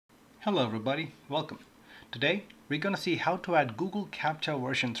Hello everybody, welcome. Today we're going to see how to add Google CAPTCHA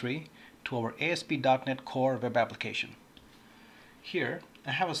version 3 to our ASP.NET Core web application. Here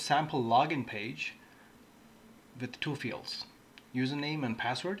I have a sample login page with two fields, username and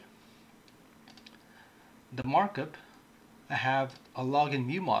password. The markup, I have a login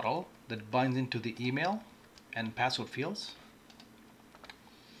view model that binds into the email and password fields.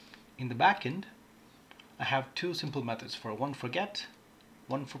 In the backend, I have two simple methods, one for get,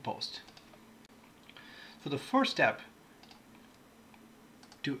 one for post. So the first step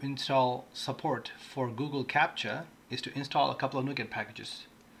to install support for Google CAPTCHA is to install a couple of Nuget packages.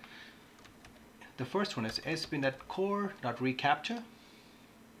 The first one is AspnetCore.Recaptcha.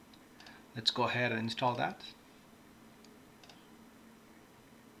 Let's go ahead and install that.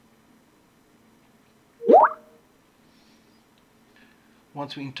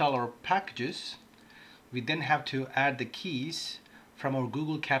 Once we install our packages, we then have to add the keys from our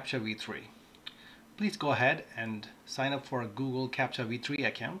Google CAPTCHA v3. Please go ahead and sign up for a Google CAPTCHA v3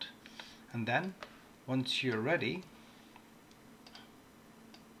 account, and then once you're ready,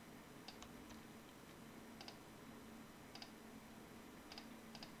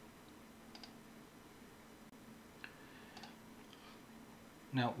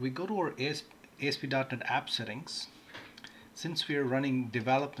 now we go to our ASP.NET app settings. Since we are running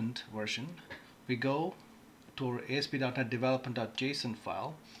development version, we go to our ASP.NET development.json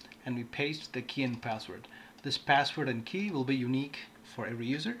file and we paste the key and password. This password and key will be unique for every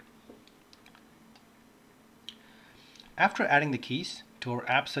user. After adding the keys to our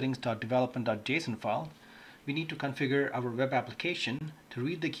app settings.development.json file, we need to configure our web application to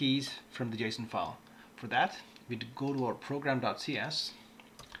read the keys from the JSON file. For that, we go to our Program.cs,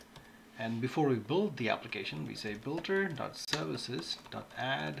 and before we build the application, we say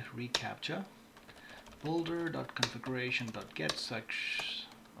builder.services.add recaptcha, builder.configuration.get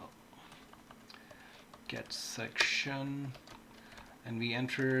section, and we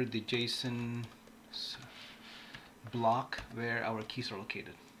enter the JSON block where our keys are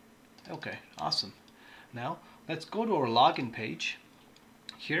located. Okay, awesome. Now let's go to our login page.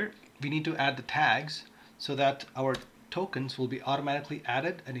 Here we need to add the tags so that our tokens will be automatically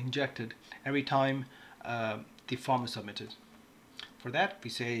added and injected every time the form is submitted. For that,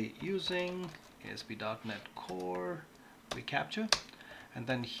 we say using ASP.NET Core.Recaptcha, and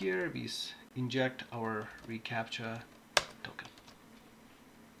then here we inject our reCAPTCHA token.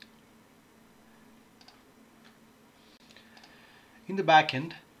 In the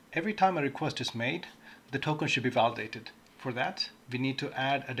backend, every time a request is made, the token should be validated. For that, we need to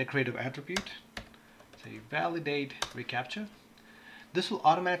add a decorative attribute. Say validate reCAPTCHA. This will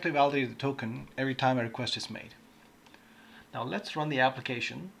automatically validate the token every time a request is made. Now let's run the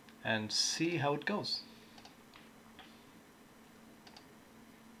application and see how it goes.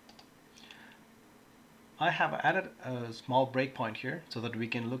 I have added a small breakpoint here so that we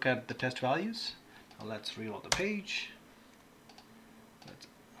can look at the test values. Now let's reload the page. Let's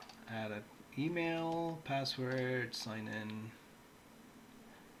add an email, password, sign in.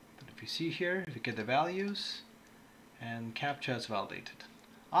 If you see here, we get the values and CAPTCHA is validated.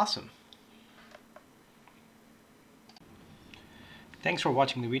 Awesome. Thanks for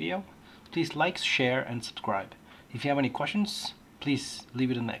watching the video. Please like, share, and subscribe. If you have any questions, please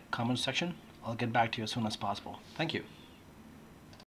leave it in the comment section. I'll get back to you as soon as possible. Thank you.